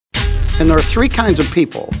And there are three kinds of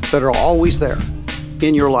people that are always there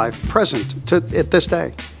in your life, present at this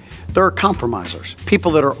day. There are compromisers,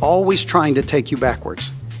 people that are always trying to take you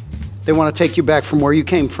backwards. They want to take you back from where you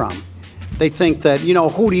came from. They think that, you know,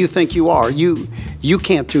 who do you think you are? You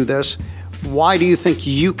can't do this. Why do you think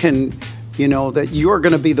you can, you know, that you're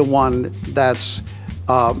going to be the one that's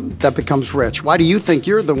that becomes rich? Why do you think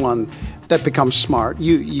you're the one that becomes smart?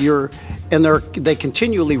 And they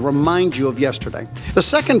continually remind you of yesterday. The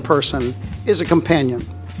second person is a companion,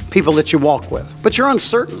 people that you walk with, but you're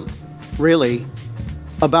uncertain, really,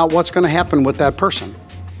 about what's going to happen with that person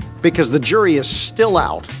because the jury is still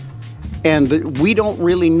out, and we don't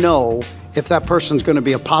really know if that person's going to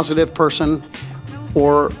be a positive person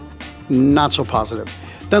or not so positive.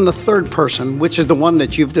 Then the third person, which is the one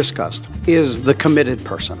that you've discussed, is the committed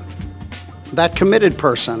person. That committed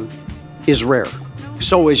person is rare.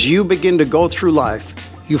 So as you begin to go through life,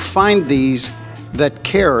 you find these that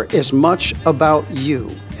care as much about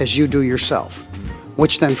you as you do yourself,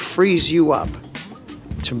 which then frees you up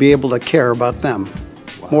to be able to care about them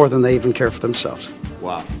more than they even care for themselves.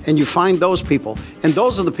 Wow. And you find those people, and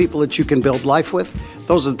those are the people that you can build life with.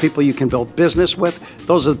 Those are the people you can build business with.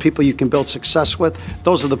 Those are the people you can build success with.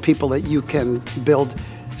 Those are the people that you can build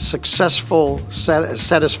successful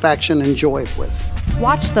satisfaction and joy with.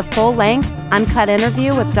 Watch the full-length, uncut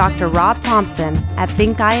interview with Dr. Robb Thompson at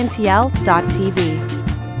thinkintl.tv.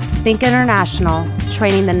 Think International,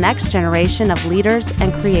 training the next generation of leaders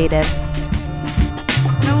and creatives.